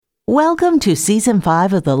Welcome to Season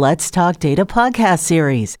 5 of the Let's Talk Data podcast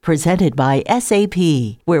series, presented by SAP,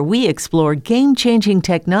 where we explore game-changing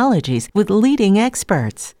technologies with leading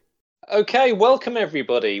experts. Okay, welcome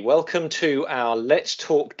everybody. Welcome to our Let's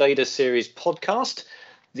Talk Data series podcast.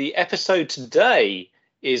 The episode today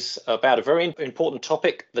is about a very important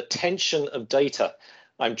topic, the tension of data.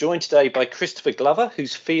 I'm joined today by Christopher Glover,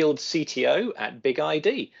 who's Field CTO at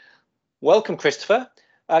BigID. Welcome, Christopher.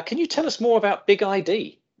 Can you tell us more about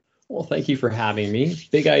BigID? Well, thank you for having me.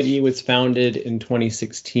 BigID was founded in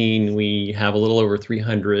 2016. We have a little over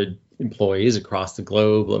 300 employees across the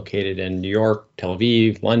globe, located in New York, Tel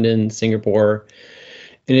Aviv, London, Singapore.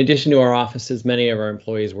 In addition to our offices, many of our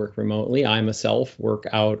employees work remotely. I myself work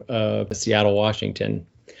out of Seattle, Washington.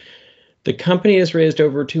 The company has raised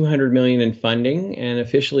over $200 million in funding and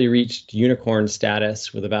officially reached unicorn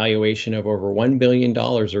status with a valuation of over $1 billion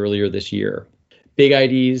earlier this year.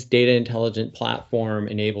 BigID's data intelligent platform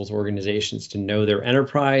enables organizations to know their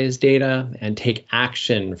enterprise data and take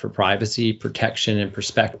action for privacy, protection, and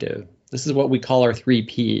perspective. This is what we call our 3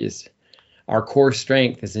 Ps. Our core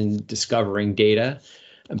strength is in discovering data,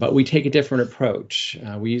 but we take a different approach.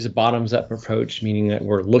 We use a bottoms-up approach, meaning that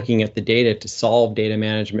we're looking at the data to solve data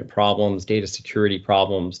management problems, data security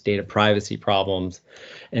problems, data privacy problems.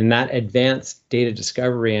 And that advanced data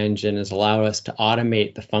discovery engine has allowed us to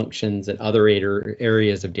automate the functions and other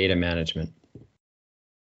areas of data management.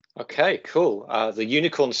 Okay, cool. The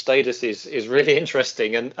unicorn status is really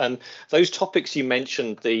interesting, and those topics you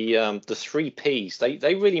mentioned, the 3 Ps,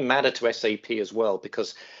 they really matter to SAP as well,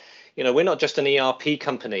 because we're not just an ERP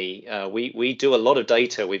company. We do a lot of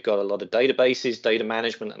data. We've got a lot of databases, data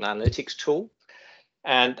management, and analytics tool.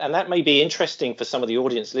 And that may be interesting for some of the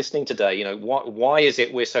audience listening today. Why is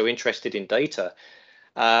it we're so interested in data?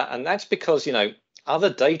 And that's because, other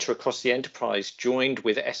data across the enterprise joined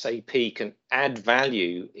with SAP can add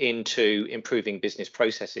value into improving business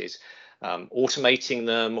processes, automating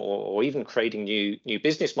them, or even creating new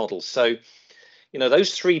business models. So,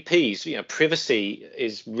 those 3 Ps, privacy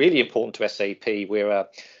is really important to SAP. We're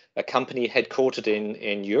a company headquartered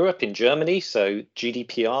in Europe, in Germany. So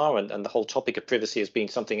GDPR and the whole topic of privacy has been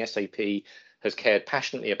something SAP has cared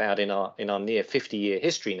passionately about in our near 50-year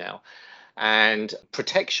history now. And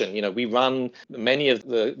protection, we run many of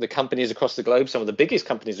the companies across the globe, some of the biggest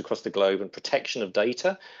companies across the globe, and protection of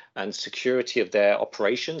data and security of their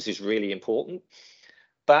operations is really important.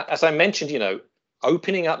 But as I mentioned,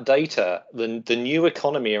 opening up data, the new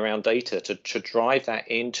economy around data to drive that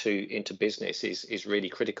into business is really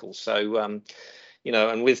critical. So,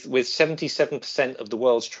 and with 77% of the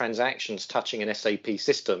world's transactions touching an SAP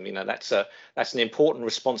system, that's an important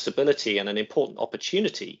responsibility and an important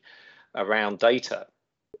opportunity around data.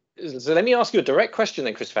 So let me ask you a direct question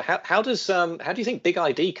then, Christopher. How do you think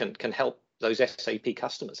BigID can help those SAP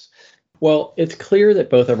customers? Well, it's clear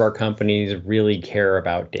that both of our companies really care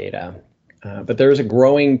about data. But there's a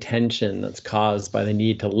growing tension that's caused by the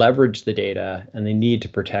need to leverage the data and the need to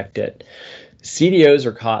protect it. CDOs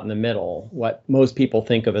are caught in the middle, what most people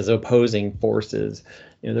think of as opposing forces.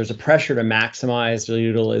 There's a pressure to maximize the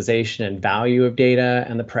utilization and value of data,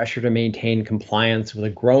 and the pressure to maintain compliance with a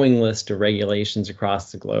growing list of regulations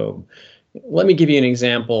across the globe. Let me give you an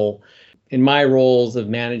example. In my roles of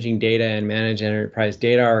managing data and managing enterprise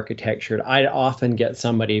data architecture, I'd often get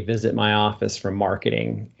somebody visit my office from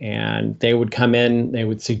marketing, and they would come in, they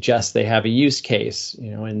would suggest they have a use case,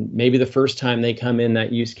 and maybe the first time they come in,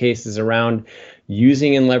 that use case is around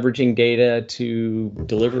using and leveraging data to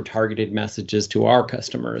deliver targeted messages to our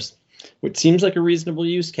customers, which seems like a reasonable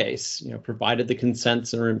use case, provided the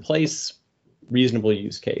consents are in place, reasonable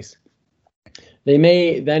use case. They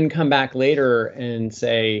may then come back later and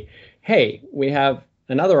say, hey, we have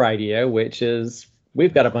another idea, which is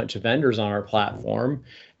we've got a bunch of vendors on our platform,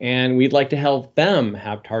 and we'd like to help them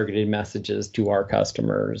have targeted messages to our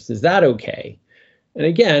customers. Is that okay? And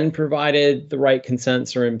again, provided the right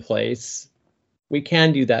consents are in place, we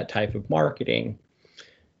can do that type of marketing.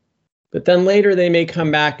 But then later they may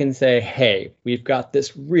come back and say, hey, we've got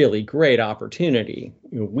this really great opportunity.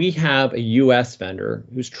 We have a US vendor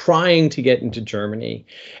who's trying to get into Germany,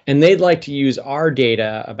 and they'd like to use our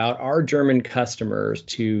data about our German customers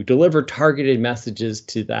to deliver targeted messages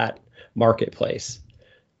to that marketplace.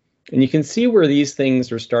 And you can see where these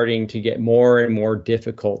things are starting to get more and more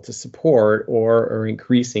difficult to support or are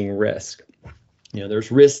increasing risk.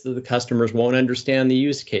 There's risk that the customers won't understand the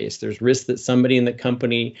use case. There's risk that somebody in the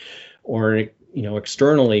company or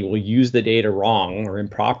externally will use the data wrong or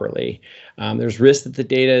improperly. There's risk that the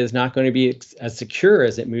data is not going to be as secure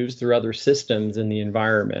as it moves through other systems in the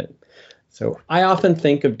environment. So I often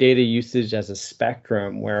think of data usage as a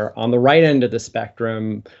spectrum where on the right end of the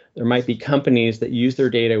spectrum, there might be companies that use their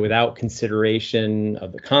data without consideration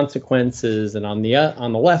of the consequences. And on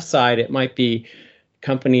the left side, it might be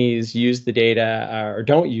companies use the data or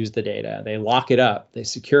don't use the data. They lock it up, they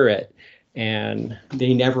secure it, and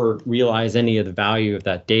they never realize any of the value of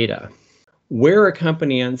that data. Where a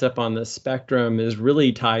company ends up on this spectrum is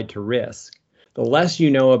really tied to risk. The less you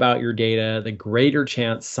know about your data, the greater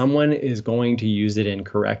chance someone is going to use it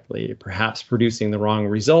incorrectly, perhaps producing the wrong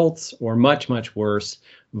results, or much, much worse,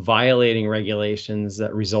 violating regulations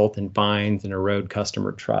that result in fines and erode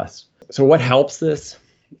customer trust. So what helps this?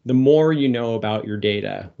 The more you know about your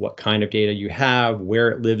data, what kind of data you have, where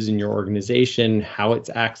it lives in your organization, how it's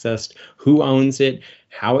accessed, who owns it,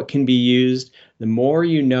 how it can be used, the more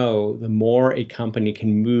you know, the more a company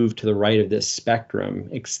can move to the right of this spectrum,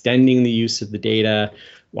 extending the use of the data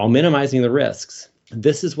while minimizing the risks.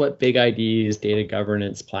 This is what BigID's data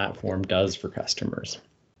governance platform does for customers.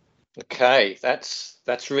 Okay, that's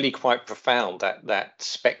really quite profound, that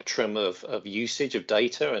spectrum of usage of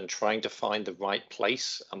data and trying to find the right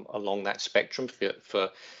place along that spectrum for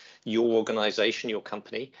your organization, your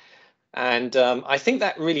company. And I think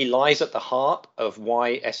that really lies at the heart of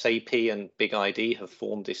why SAP and BigID have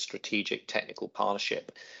formed this strategic technical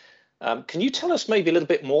partnership. Can you tell us maybe a little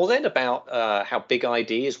bit more then about how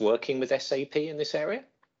BigID is working with SAP in this area?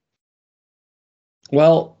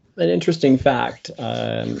 Well, an interesting fact,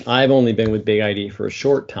 I've only been with BigID for a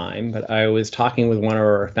short time, but I was talking with one of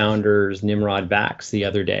our founders, Nimrod Vax, the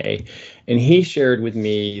other day, and he shared with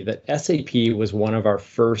me that SAP was one of our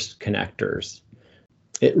first connectors.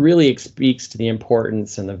 It really speaks to the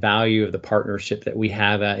importance and the value of the partnership that we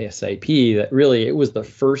have at SAP, that really it was the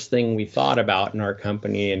first thing we thought about in our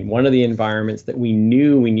company and one of the environments that we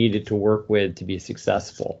knew we needed to work with to be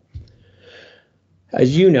successful.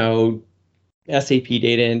 As you know, SAP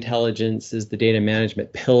Data Intelligence is the data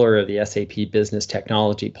management pillar of the SAP Business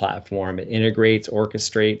Technology Platform. It integrates,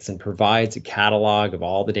 orchestrates, and provides a catalog of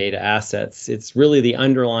all the data assets. It's really the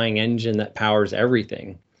underlying engine that powers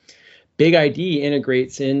everything. BigID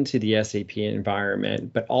integrates into the SAP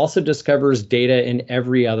environment, but also discovers data in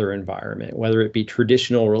every other environment, whether it be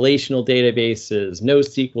traditional relational databases,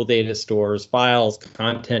 NoSQL data stores, files,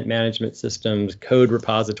 content management systems, code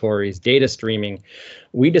repositories, data streaming.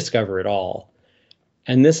 We discover it all.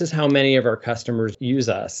 And this is how many of our customers use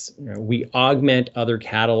us. We augment other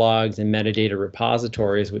catalogs and metadata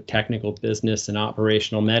repositories with technical, business, and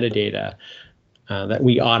operational metadata that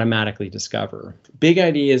we automatically discover.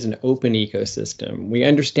 BigID is an open ecosystem. We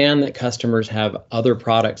understand that customers have other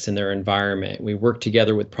products in their environment. We work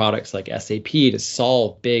together with products like SAP to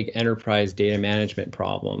solve big enterprise data management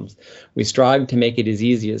problems. We strive to make it as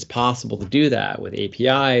easy as possible to do that with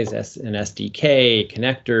APIs and SDK,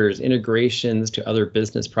 connectors, integrations to other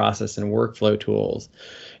business process and workflow tools.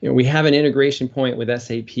 We have an integration point with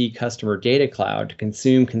SAP Customer Data Cloud to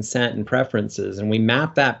consume consent and preferences, and we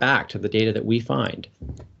map that back to the data that we find.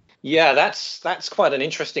 Yeah, that's quite an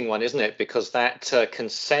interesting one, isn't it? Because that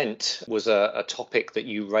consent was a topic that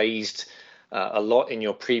you raised a lot in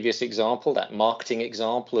your previous example, that marketing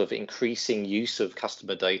example of increasing use of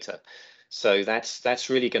customer data. So that's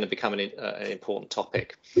really going to become an important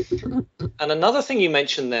topic. And another thing you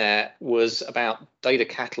mentioned there was about data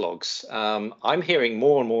catalogs. I'm hearing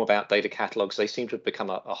more and more about data catalogs. They seem to have become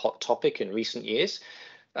a hot topic in recent years.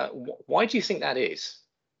 Why do you think that is?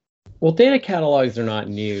 Well, data catalogs are not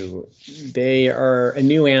new. They are a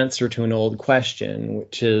new answer to an old question,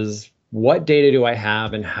 which is, what data do I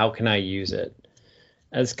have and how can I use it?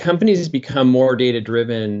 As companies become more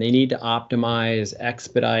data-driven, they need to optimize,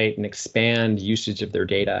 expedite, and expand usage of their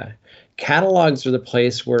data. Catalogs are the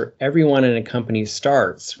place where everyone in a company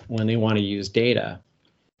starts when they want to use data.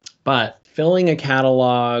 But filling a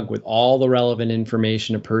catalog with all the relevant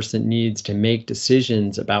information a person needs to make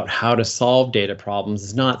decisions about how to solve data problems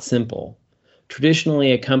is not simple.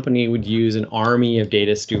 Traditionally, a company would use an army of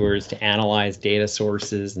data stewards to analyze data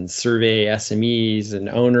sources and survey SMEs and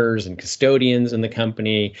owners and custodians in the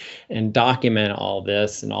company and document all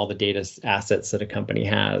this and all the data assets that a company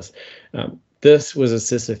has. This was a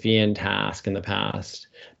Sisyphean task in the past.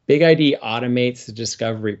 BigID automates the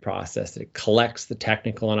discovery process. It collects the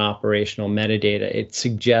technical and operational metadata. It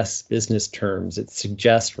suggests business terms. It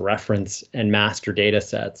suggests reference and master data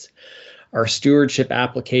sets. Our stewardship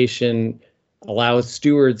application allows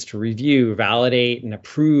stewards to review, validate, and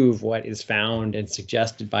approve what is found and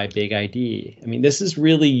suggested by BigID. I mean, this is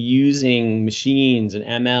really using machines and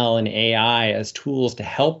ML and AI as tools to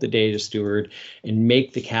help the data steward and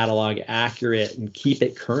make the catalog accurate and keep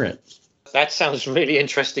it current. That sounds really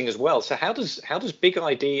interesting as well. So how does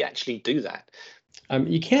BigID actually do that?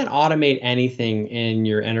 You can't automate anything in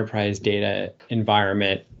your enterprise data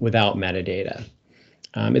environment without metadata.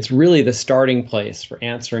 It's really the starting place for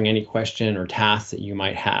answering any question or task that you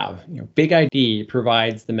might have. BigID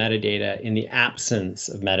provides the metadata in the absence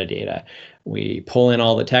of metadata. We pull in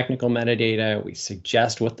all the technical metadata, we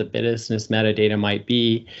suggest what the business metadata might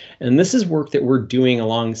be, and this is work that we're doing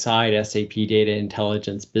alongside SAP Data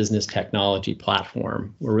Intelligence Business Technology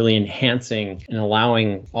Platform. We're really enhancing and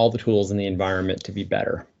allowing all the tools in the environment to be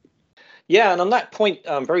better. Yeah, and on that point,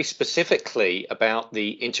 very specifically about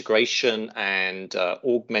the integration and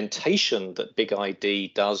augmentation that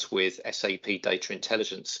BigID does with SAP Data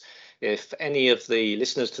Intelligence. If any of the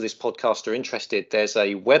listeners to this podcast are interested, there's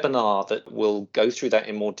a webinar that will go through that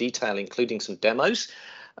in more detail, including some demos.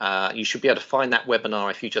 You should be able to find that webinar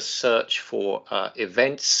if you just search for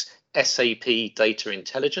events SAP Data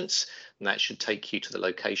Intelligence, and that should take you to the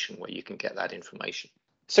location where you can get that information.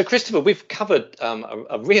 So, Christopher, we've covered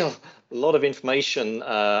a real lot of information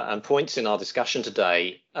and points in our discussion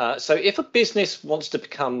today. So if a business wants to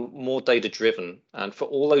become more data-driven and for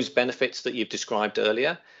all those benefits that you've described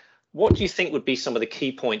earlier, what do you think would be some of the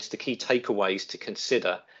key points, the key takeaways to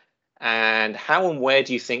consider? And how and where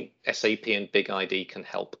do you think SAP and BigID can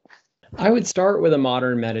help? I would start with a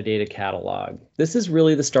modern metadata catalog. This is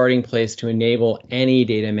really the starting place to enable any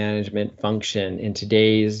data management function in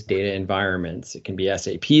today's data environments. It can be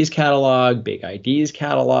SAP's catalog, BigID's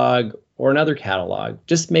catalog, or another catalog.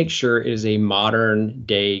 Just make sure it is a modern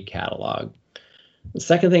day catalog. The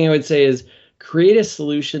second thing I would say is create a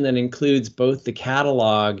solution that includes both the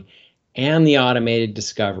catalog and the automated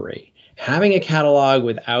discovery. Having a catalog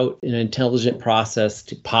without an intelligent process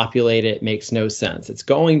to populate it makes no sense. It's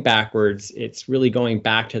going backwards. It's really going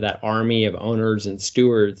back to that army of owners and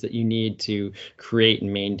stewards that you need to create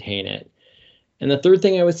and maintain it. And the third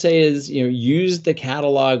thing I would say is, use the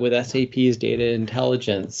catalog with SAP's data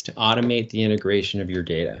intelligence to automate the integration of your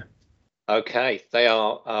data. Okay, they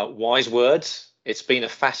are wise words. It's been a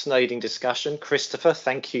fascinating discussion. Christopher,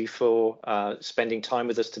 thank you for spending time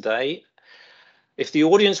with us today. If the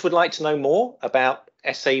audience would like to know more about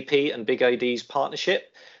SAP and BigID's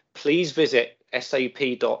partnership, please visit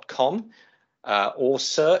sap.com or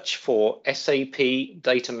search for SAP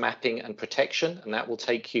Data Mapping and Protection, and that will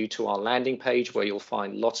take you to our landing page where you'll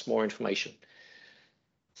find lots more information.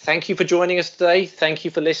 Thank you for joining us today. Thank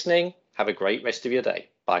you for listening. Have a great rest of your day.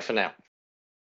 Bye for now.